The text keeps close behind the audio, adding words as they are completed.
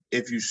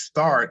if you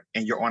start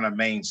and you're on a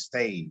main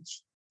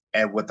stage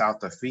and without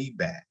the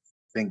feedback,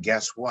 then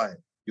guess what?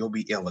 You'll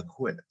be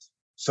ill-equipped.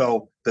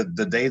 So the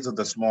days of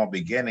the small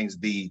beginnings,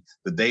 the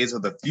days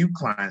of the few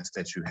clients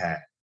that you had,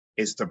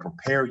 is to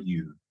prepare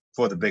you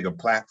for the bigger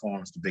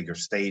platforms, the bigger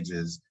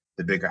stages,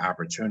 the bigger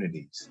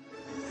opportunities.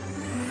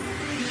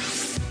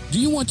 Do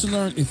you want to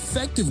learn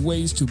effective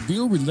ways to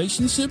build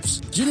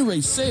relationships,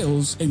 generate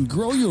sales, and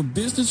grow your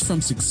business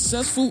from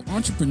successful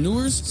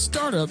entrepreneurs,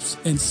 startups,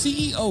 and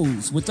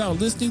CEOs without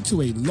listening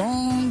to a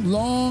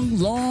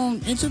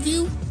long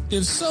interview?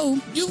 If so,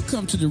 you've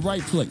come to the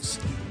right place.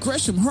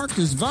 Gresham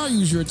Harkless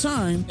values your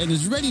time and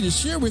is ready to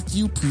share with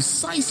you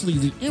precisely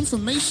the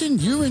information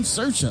you're in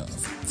search of.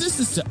 This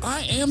is the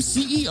I Am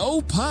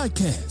CEO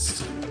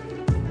podcast.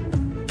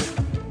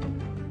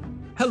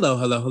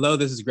 Hello.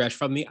 This is Gresh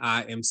from the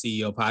I Am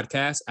CEO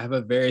podcast. I have a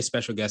very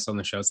special guest on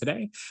the show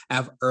today. I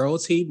have Earl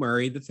T.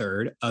 Murray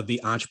III of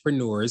the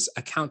Entrepreneurs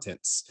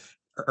Accountants.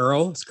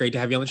 Earl, it's great to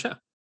have you on the show.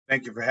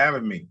 Thank you for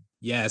having me.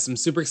 Yes, I'm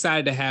super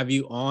excited to have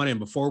you on. And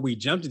before we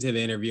jumped into the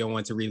interview, I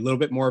want to read a little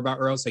bit more about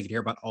Earl so you can hear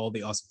about all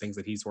the awesome things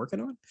that he's working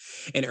on.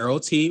 And Earl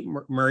T.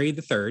 Murray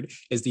III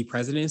is the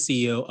president and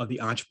CEO of the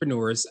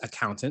Entrepreneurs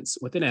Accountants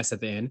with an S at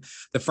the end.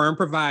 The firm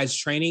provides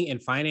training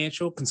and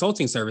financial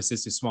consulting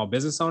services to small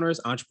business owners,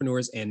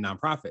 entrepreneurs, and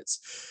nonprofits.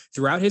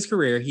 Throughout his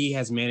career, he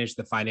has managed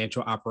the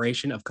financial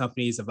operation of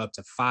companies of up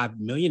to $5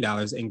 million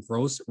in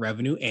gross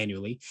revenue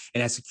annually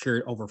and has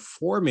secured over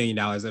 $4 million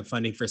in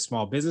funding for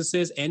small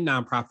businesses and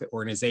nonprofit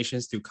organizations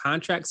through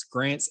contracts,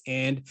 grants,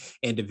 and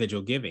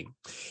individual giving.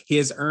 He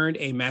has earned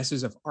a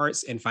Master's of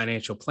Arts in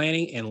Financial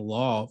Planning and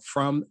Law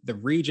from the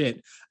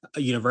Regent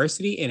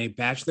University and a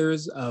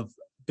Bachelor's of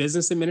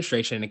Business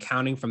Administration and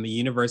Accounting from the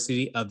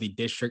University of the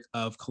District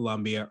of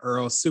Columbia.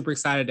 Earl, super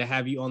excited to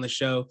have you on the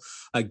show.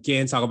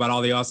 Again, talk about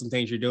all the awesome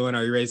things you're doing.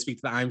 Are you ready to speak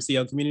to the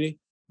IMCO community?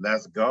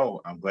 Let's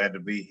go. I'm glad to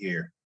be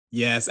here.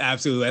 Yes,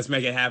 absolutely. Let's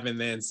make it happen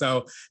then.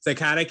 So to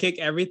kind of kick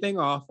everything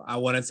off, I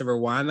wanted to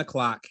rewind the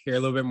clock, hear a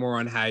little bit more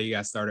on how you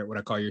got started, what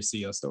I call your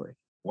CEO story.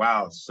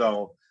 Wow.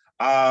 So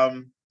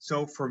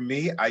for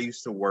me, I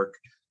used to work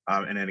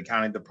in an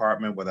accounting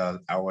department where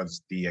I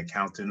was the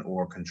accountant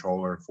or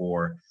controller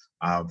for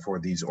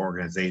these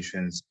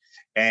organizations.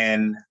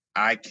 And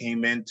I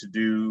came in to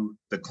do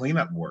the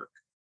cleanup work,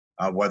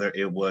 whether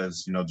it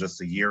was,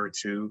 just a year or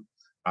two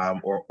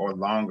or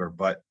longer.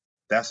 But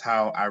that's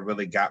how I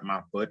really got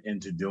my foot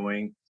into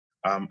doing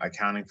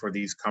accounting for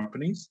these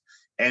companies.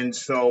 And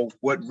so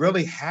what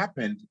really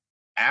happened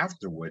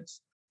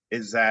afterwards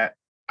is that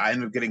I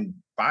ended up getting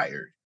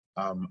fired.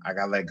 I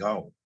got let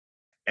go.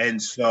 And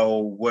so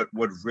what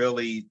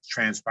really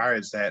transpired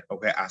is that,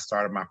 I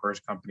started my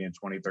first company in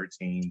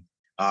 2013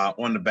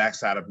 on the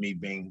backside of me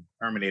being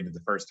terminated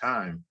the first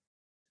time.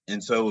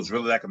 And so it was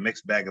really like a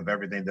mixed bag of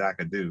everything that I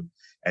could do.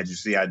 As you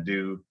see, I've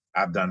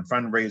done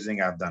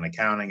fundraising, I've done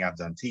accounting, I've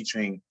done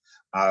teaching.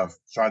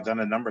 So I've done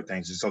a number of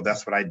things. And so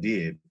that's what I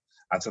did.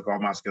 I took all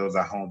my skills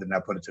I honed and I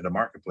put it to the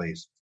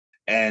marketplace.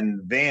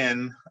 And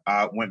then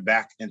went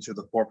back into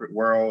the corporate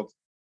world,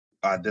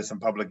 did some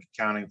public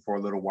accounting for a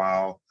little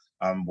while,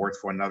 worked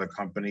for another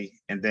company.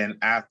 And then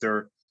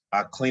after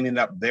cleaning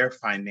up their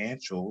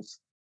financials,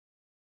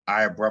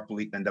 I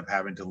abruptly end up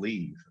having to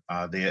leave.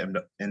 They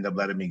end up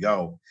letting me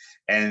go.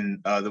 And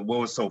what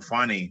was so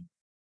funny,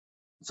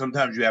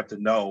 sometimes you have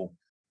to know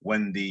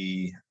when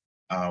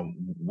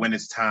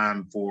it's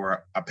time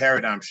for a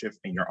paradigm shift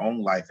in your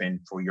own life and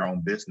for your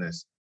own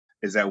business,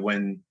 is that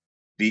when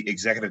the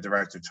executive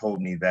director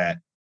told me that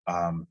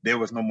there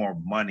was no more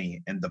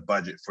money in the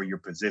budget for your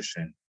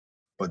position,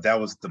 but that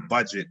was the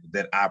budget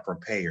that I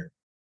prepared.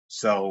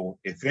 So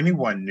if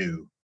anyone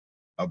knew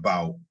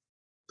about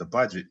the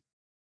budget,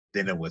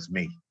 then it was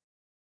me.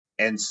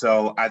 And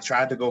so I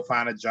tried to go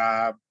find a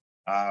job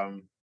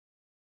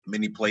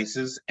many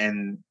places,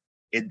 and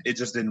it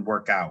just didn't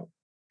work out.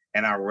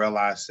 And I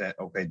realized that,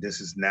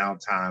 this is now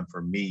time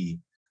for me.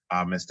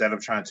 Instead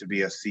of trying to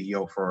be a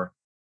CEO for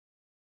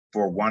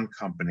one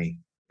company,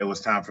 it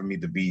was time for me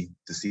to be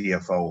the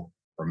CFO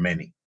for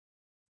many.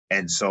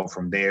 And so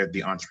from there,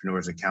 the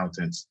Entrepreneurs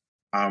Accountants,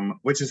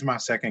 which is my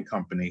second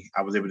company,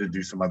 I was able to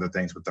do some other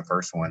things with the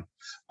first one.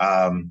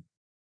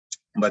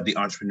 But the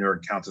Entrepreneur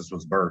Accountants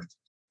was birthed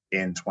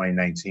in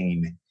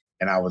 2019,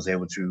 and I was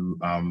able to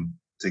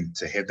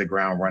hit the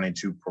ground running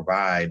to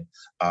provide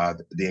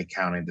the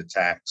accounting, the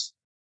tax,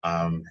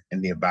 and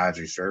the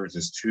advisory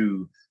services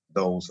to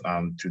those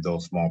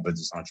small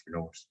business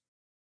entrepreneurs.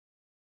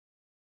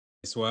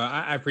 Well,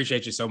 I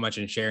appreciate you so much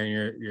in sharing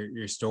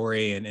your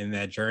story and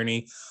that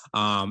journey.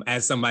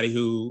 As somebody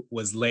who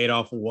was laid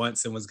off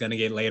once and was going to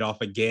get laid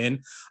off again,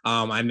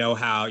 I know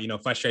how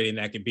frustrating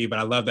that could be. But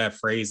I love that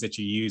phrase that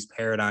you use,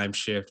 paradigm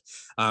shift,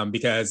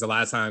 because a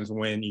lot of times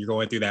when you're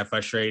going through that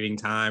frustrating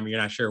time, you're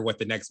not sure what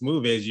the next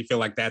move is. You feel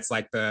like that's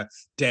like the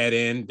dead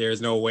end. There's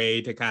no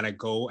way to kind of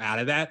go out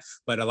of that.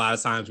 But a lot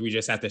of times we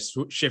just have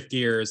to shift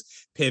gears,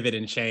 pivot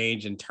and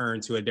change and turn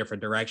to a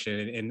different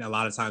direction. And a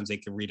lot of times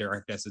it can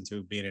redirect us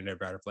into being in a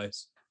better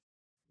place.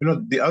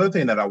 The other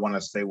thing that I want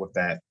to say with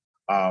that,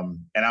 And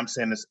I'm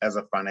saying this as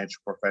a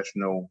financial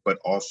professional, but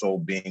also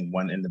being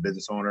one in the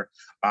business owner.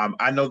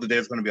 I know that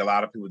there's going to be a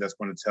lot of people that's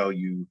going to tell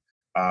you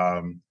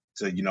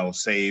to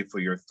save for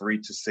your 3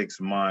 to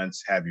 6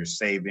 months, have your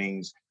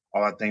savings,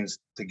 all that things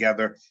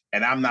together.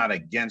 And I'm not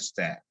against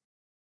that.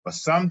 But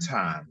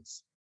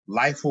sometimes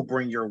life will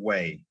bring your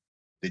way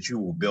that you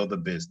will build a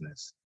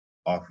business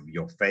off of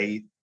your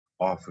faith,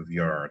 off of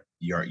your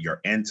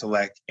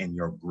intellect and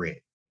your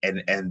grit.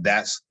 And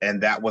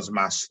that was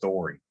my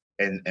story.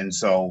 And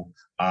so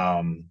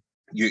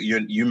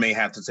you may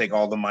have to take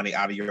all the money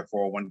out of your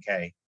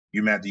 401k.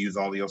 You may have to use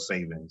all of your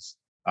savings.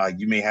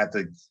 You may have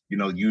to,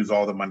 use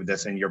all the money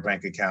that's in your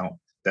bank account.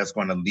 That's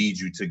going to lead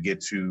you to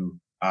get to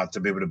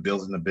be able to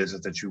build in the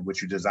business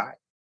which you desire.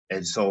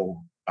 And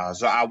so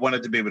I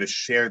wanted to be able to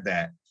share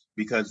that,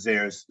 because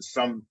there's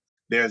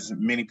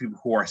many people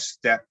who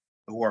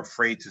are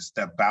afraid to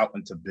step out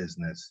into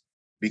business,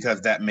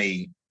 because that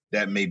may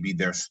be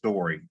their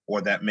story,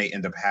 or that may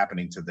end up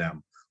happening to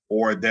them,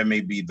 or there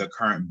may be the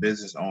current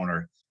business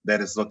owner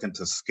that is looking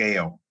to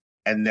scale,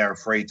 and they're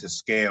afraid to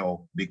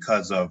scale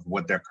because of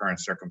what their current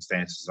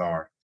circumstances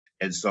are.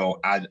 And so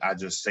I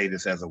just say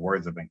this as a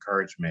words of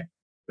encouragement.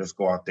 Just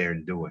go out there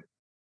and do it.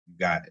 You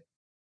got it.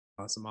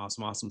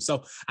 Awesome.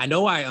 So I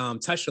know I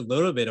touched a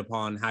little bit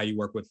upon how you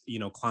work with,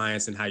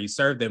 clients and how you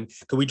serve them.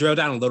 Could we drill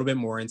down a little bit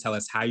more and tell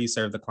us how you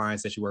serve the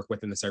clients that you work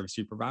with and the service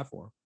you provide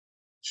for them?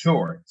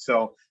 Sure.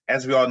 So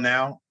as we all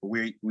know,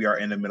 we are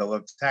in the middle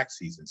of tax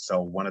season. So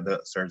one of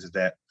the services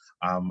that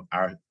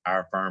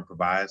our firm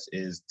provides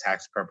is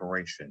tax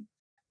preparation.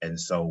 And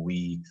so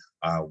we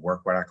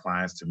work with our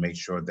clients to make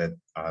sure that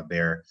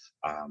their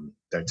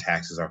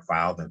taxes are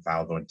filed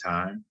on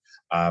time.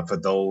 For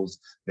those,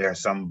 there are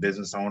some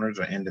business owners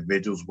or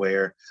individuals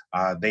where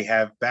they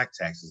have back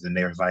taxes, and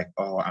they're like,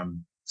 "Oh,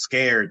 I'm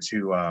scared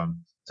to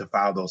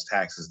file those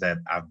taxes that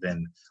I've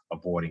been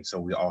avoiding." So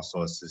we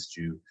also assist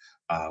you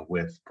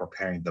with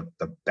preparing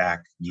the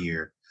back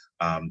year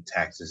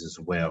taxes as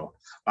well.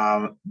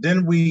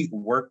 Then we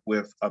work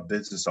with a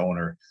business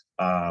owner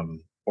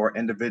or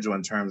individual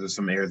in terms of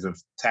some areas of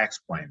tax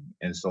planning.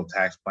 And so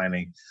tax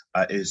planning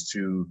is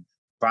to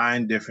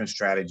find different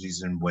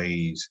strategies and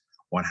ways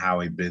on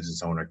how a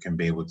business owner can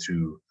be able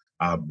to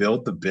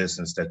build the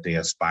business that they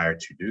aspire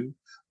to do.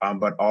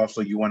 But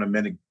also you want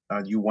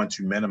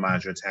to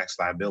minimize your tax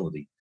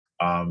liability.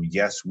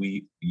 Yes,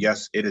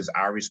 it is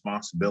our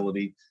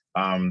responsibility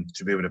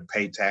to be able to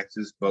pay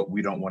taxes, but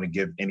we don't want to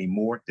give any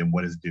more than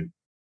what is due.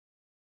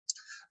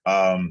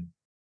 And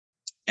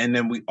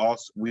then we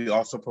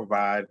also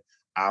provide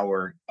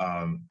our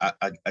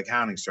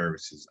accounting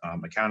services,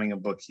 accounting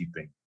and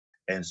bookkeeping.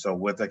 And so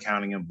with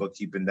accounting and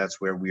bookkeeping,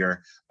 that's where we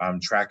are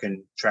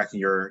tracking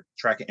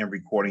and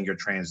recording your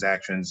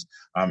transactions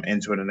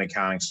into an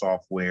accounting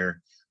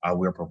software.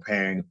 We're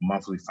preparing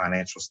monthly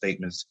financial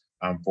statements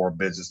for a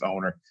business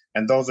owner,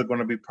 and those are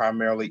going to be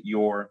primarily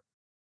your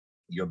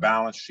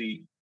balance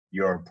sheet,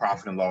 your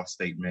profit and loss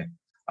statement.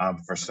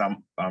 For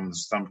some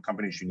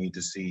companies, you need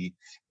to see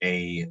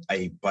a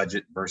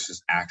budget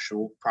versus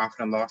actual profit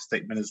and loss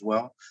statement as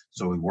well.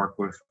 So we work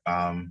with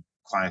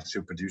clients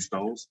to produce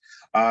those.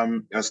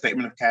 A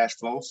statement of cash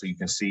flow, so you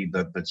can see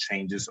the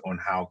changes on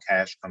how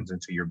cash comes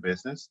into your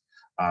business,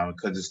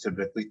 because it's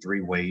typically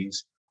 3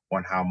 ways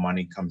on how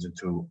money comes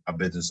into a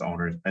business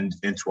owner and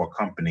into a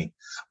company.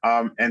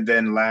 And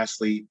then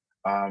lastly,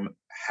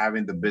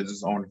 having the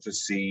business owner to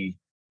see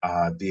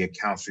the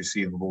accounts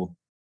receivable,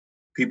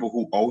 people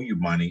who owe you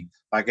money,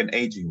 like an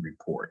aging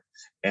report.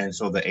 And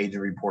so the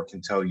aging report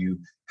can tell you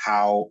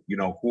how,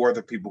 who are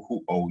the people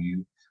who owe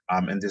you,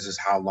 and this is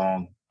how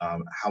long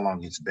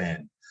it's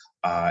been.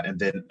 And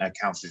then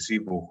accounts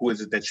receivable, who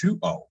is it that you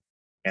owe,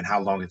 and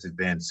how long has it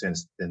been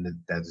since then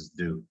that is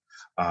due.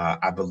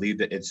 I believe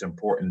that it's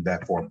important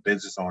that for a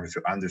business owner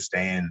to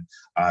understand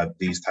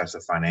these types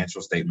of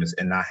financial statements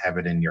and not have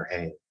it in your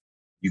head.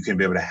 You can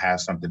be able to have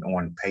something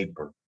on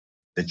paper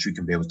that you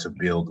can be able to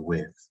build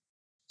with.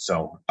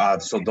 So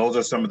those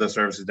are some of the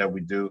services that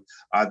we do.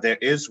 There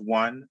is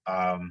one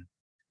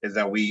is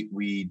that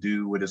we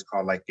do what is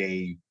called like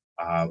a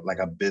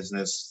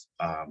business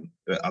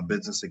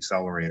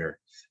accelerator,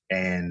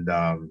 and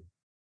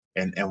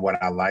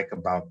what I like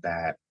about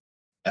that,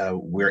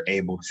 we're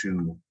able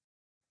to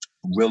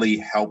really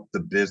help the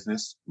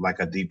business, like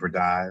a deeper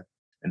dive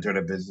into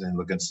the business and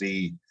look and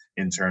see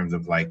in terms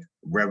of like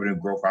revenue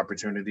growth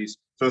opportunities.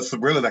 So it's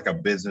really like a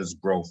business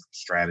growth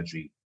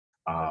strategy,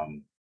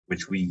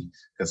 which we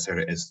consider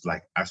is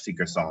like our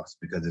secret sauce,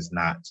 because it's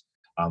not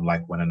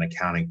like what an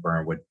accounting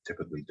firm would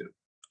typically do.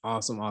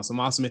 Awesome. And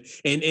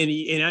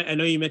I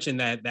know you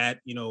mentioned that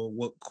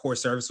what core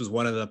service was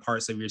one of the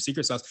parts of your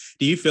secret sauce.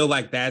 Do you feel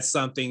like that's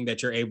something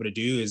that you're able to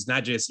do, is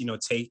not just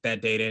take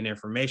that data and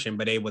information,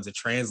 but able to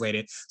translate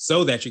it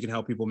so that you can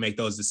help people make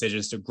those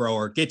decisions to grow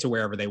or get to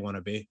wherever they want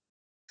to be?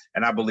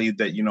 And I believe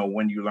that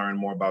when you learn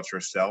more about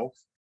yourself,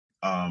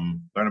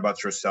 learn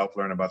about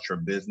your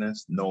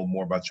business, know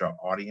more about your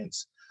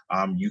audience,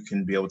 you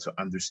can be able to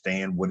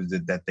understand what is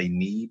it that they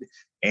need,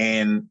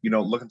 and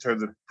look in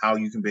terms of how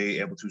you can be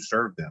able to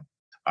serve them.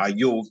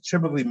 You'll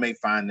typically may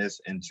find this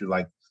into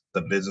like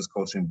the business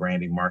coaching,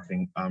 branding,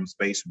 marketing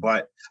space.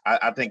 But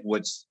I think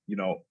what's,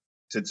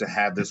 to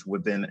have this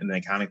within an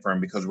accounting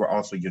firm, because we're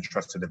also your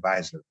trusted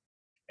advisor.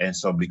 And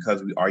so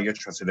because we are your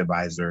trusted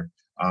advisor,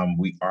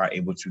 we are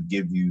able to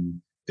give you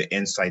the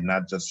insight,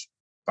 not just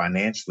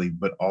financially,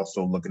 but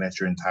also looking at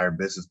your entire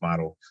business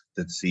model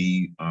to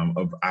see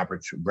of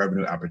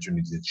revenue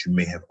opportunities that you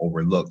may have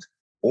overlooked,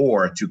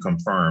 or to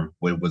confirm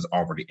what was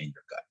already in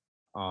your gut.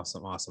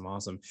 Awesome, awesome,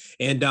 awesome.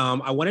 And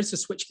I wanted to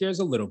switch gears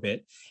a little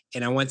bit,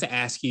 and I want to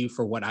ask you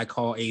for what I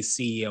call a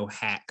CEO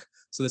hack.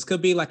 So this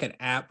could be like an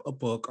app, a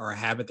book, or a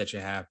habit that you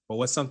have, but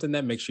what's something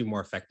that makes you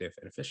more effective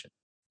and efficient?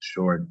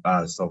 Sure.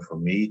 So for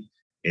me,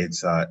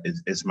 it's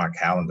my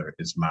calendar.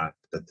 It's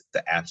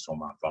the apps on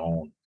my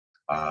phone.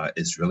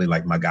 It's really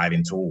like my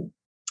guiding tool.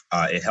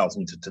 It helps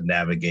me to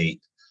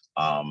navigate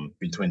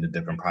between the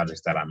different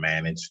projects that I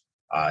manage.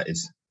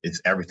 It's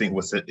everything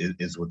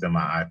is within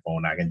my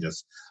iPhone. I can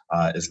just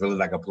it's really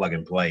like a plug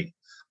and play.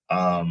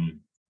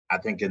 I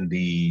think in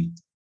the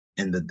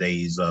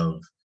days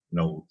of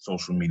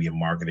social media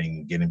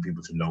marketing, getting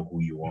people to know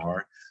who you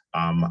are,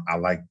 I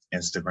like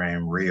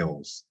Instagram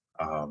Reels.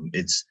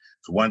 It's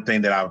one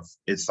thing that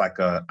it's like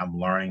I'm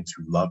learning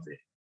to love it.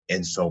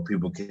 And so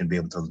people can be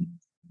able to,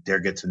 they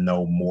get to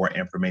know more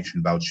information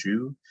about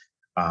you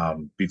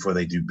before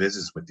they do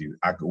business with you.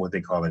 What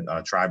they call it,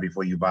 try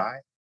before you buy.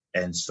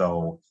 And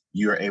so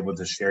you're able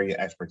to share your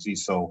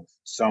expertise. So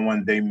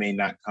they may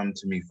not come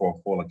to me for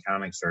a full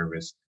accounting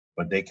service,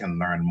 but they can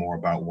learn more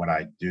about what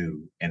I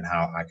do and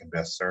how I can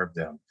best serve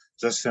them,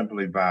 just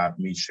simply by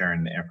me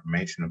sharing the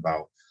information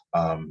about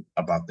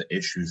the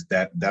issues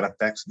that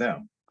affects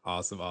them.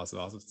 Awesome, awesome,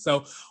 awesome.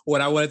 So, what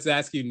I wanted to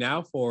ask you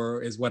now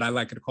for is what I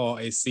like to call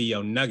a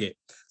CEO nugget.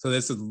 So,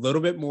 this is a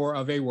little bit more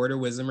of a word of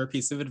wisdom or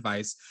piece of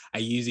advice. I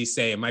usually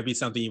say it might be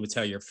something you would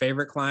tell your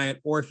favorite client,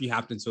 or if you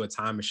hopped into a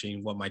time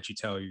machine, what might you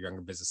tell your younger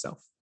business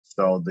self?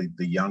 So,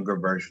 the younger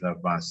version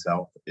of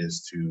myself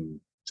is to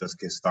just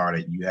get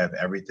started. You have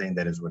everything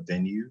that is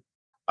within you,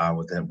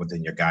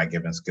 within your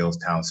God-given skills,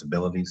 talents,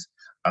 abilities,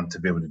 to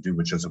be able to do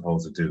what you're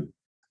supposed to do.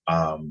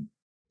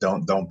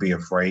 Don't be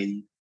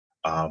afraid.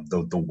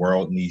 The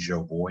world needs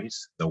your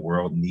voice. The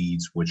world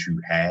needs what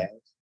you have,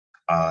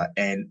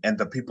 and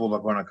the people are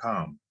going to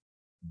come.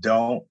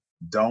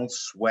 Don't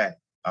sweat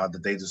the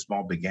days of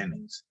small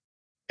beginnings,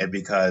 and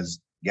because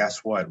guess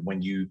what?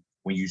 When you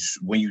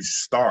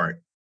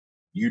start,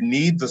 you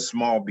need the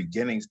small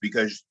beginnings,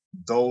 because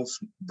those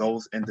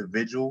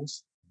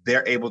individuals,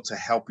 they're able to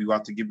help you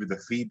out, to give you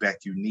the feedback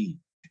you need.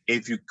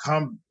 If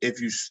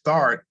you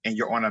start and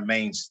you're on a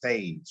main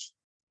stage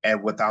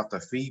and without the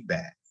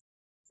feedback,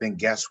 then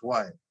guess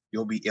what?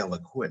 You'll be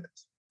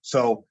ill-equipped.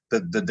 So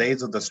the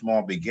days of the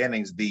small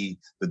beginnings, the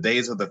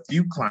days of the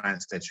few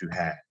clients that you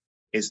have,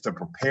 is to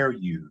prepare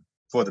you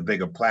for the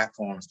bigger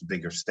platforms, the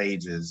bigger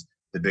stages,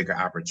 the bigger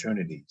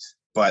opportunities.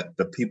 But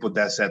the people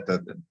that's at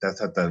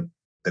the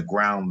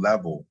ground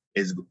level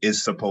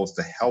is supposed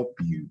to help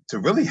you, to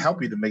really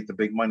help you to make the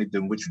big money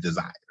than what you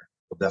desire.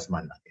 But that's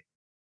my nugget.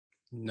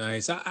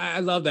 Nice. I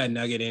love that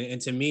nugget.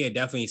 And to me, it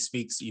definitely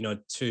speaks,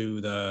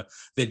 to the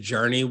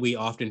journey we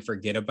often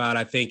forget about.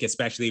 I think,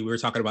 especially we were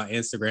talking about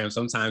Instagram,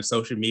 sometimes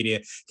social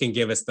media can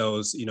give us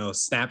those,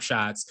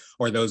 snapshots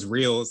or those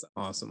reels.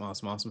 Awesome,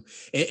 awesome, awesome.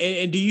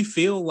 And do you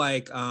feel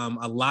like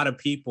a lot of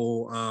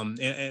people,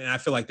 and I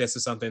feel like this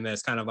is something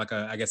that's kind of like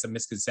I guess a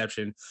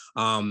misconception.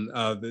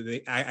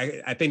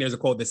 I think there's a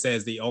quote that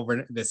says the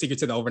secret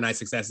to the overnight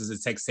success is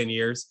it takes 10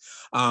 years.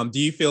 Do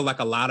you feel like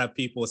a lot of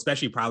people,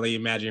 especially probably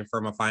imagine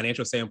from a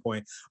financial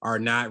standpoint, are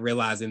not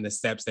realizing the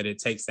steps that it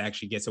takes to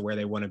actually get to where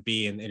they want to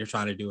be, and you're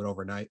trying to do it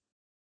overnight?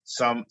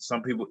 Some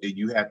people,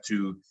 you have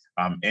to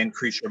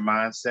increase your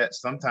mindset.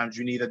 Sometimes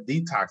you need a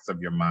detox of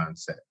your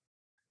mindset,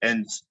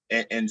 and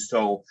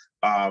so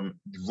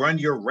run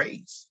your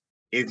race.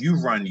 If you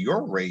run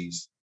your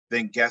race,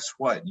 then guess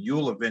what?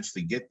 You'll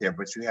eventually get there,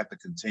 but you have to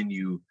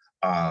continue.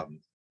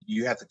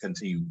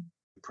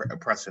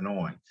 Pressing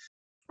on.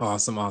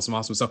 Awesome, awesome,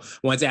 awesome. So I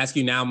wanted to ask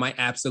you now my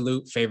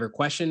absolute favorite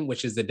question,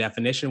 which is the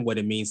definition, what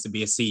it means to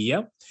be a CEO.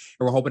 And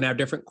we're hoping to have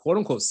different quote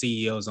unquote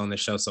CEOs on the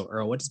show. So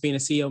Earl, what does being a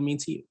CEO mean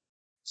to you?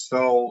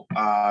 So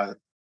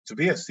to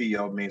be a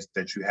CEO means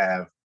that you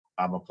have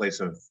a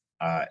place of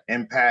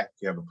impact,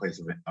 you have a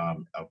place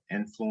of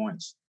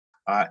influence,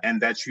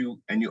 and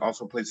you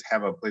also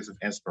have a place of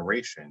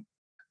inspiration.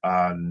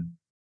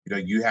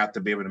 You have to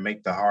be able to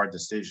make the hard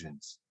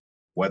decisions,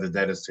 whether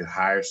that is to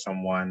hire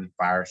someone,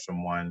 fire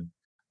someone,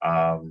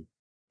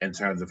 in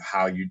terms of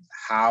how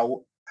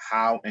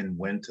and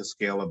when to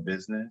scale a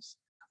business.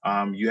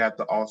 You have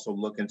to also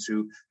look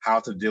into how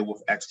to deal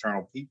with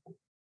external people.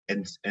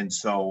 And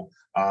so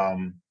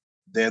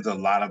there's a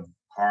lot of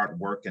hard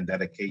work and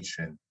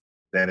dedication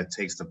that it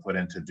takes to put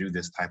in to do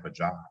this type of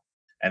job.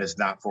 And it's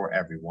not for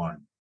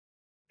everyone.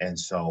 And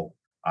so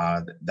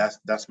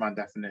that's my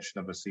definition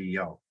of a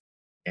CEO: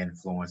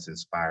 influence,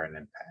 inspire, and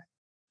impact.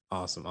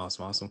 Awesome,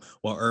 awesome, awesome.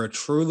 Well, Earl,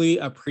 truly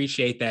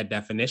appreciate that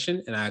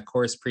definition. And I, of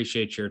course,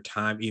 appreciate your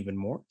time even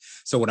more.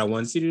 So what I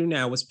wanted to do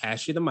now was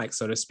pass you the mic,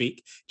 so to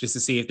speak, just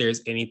to see if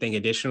there's anything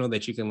additional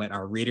that you can let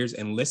our readers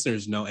and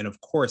listeners know. And of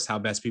course, how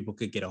best people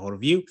could get a hold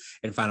of you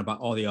and find out about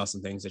all the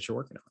awesome things that you're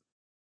working on.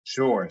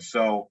 Sure.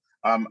 So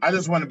I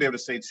just want to be able to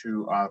say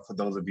for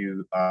those of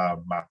you,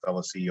 my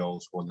fellow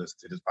CEOs who are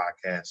listening to this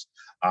podcast,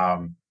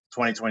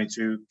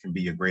 2022 can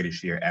be your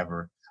greatest year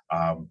ever.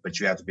 But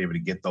you have to be able to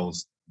get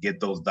those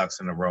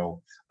ducks in a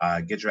row,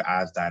 get your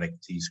I's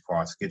dotted, T's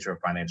crossed, get your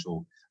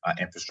financial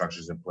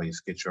infrastructures in place,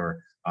 get your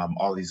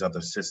all these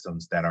other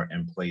systems that are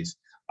in place.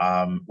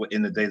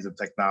 In the days of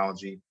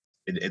technology,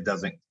 it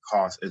doesn't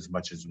cost as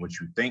much as what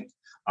you think,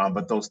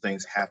 but those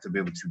things have to be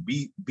able to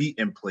be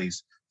in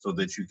place so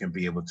that you can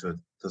be able to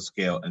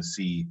scale and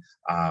see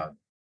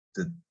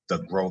the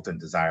growth and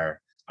desire,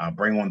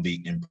 bring on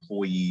the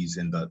employees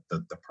and the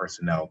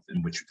personnel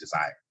in which you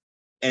desire.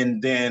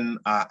 And then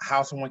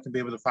how someone can be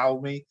able to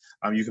follow me,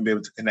 you can be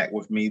able to connect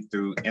with me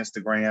through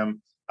Instagram,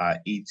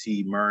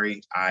 E.T.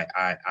 Murray,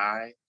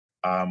 III,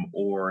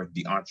 or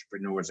the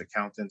Entrepreneurs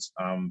Accountants,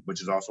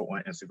 which is also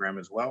on Instagram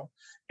as well.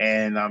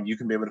 And you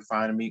can be able to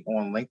find me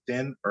on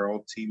LinkedIn,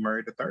 Earl T.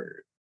 Murray III.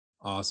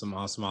 Awesome,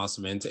 awesome,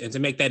 awesome. And to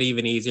make that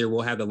even easier,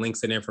 we'll have the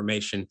links and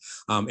information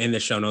in the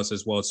show notes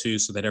as well, too,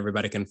 so that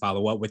everybody can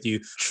follow up with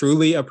you.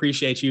 Truly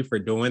appreciate you for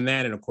doing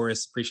that. And of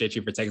course, appreciate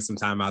you for taking some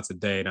time out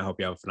today. And I hope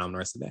you have a phenomenal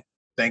rest of the day.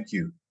 Thank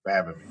you for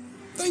having me.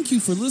 Thank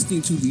you for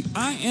listening to the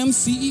I Am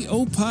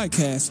CEO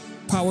podcast,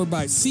 powered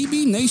by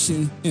CB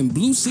Nation and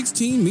Blue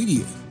 16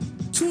 Media.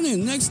 Tune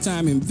in next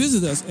time and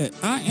visit us at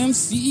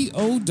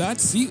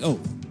imceo.co.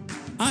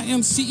 I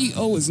Am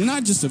CEO is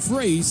not just a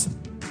phrase,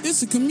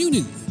 it's a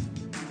community.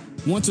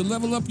 Want to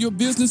level up your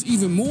business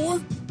even more?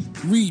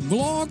 Read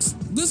blogs,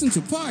 listen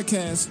to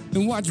podcasts,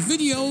 and watch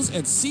videos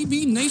at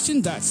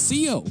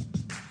cbnation.co.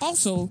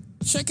 Also,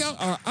 check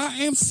out our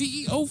I Am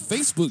CEO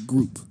Facebook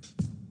group.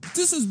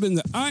 This has been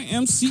the I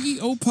Am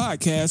CEO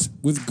podcast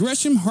with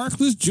Gresham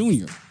Harkless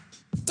Jr.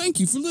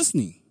 Thank you for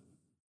listening.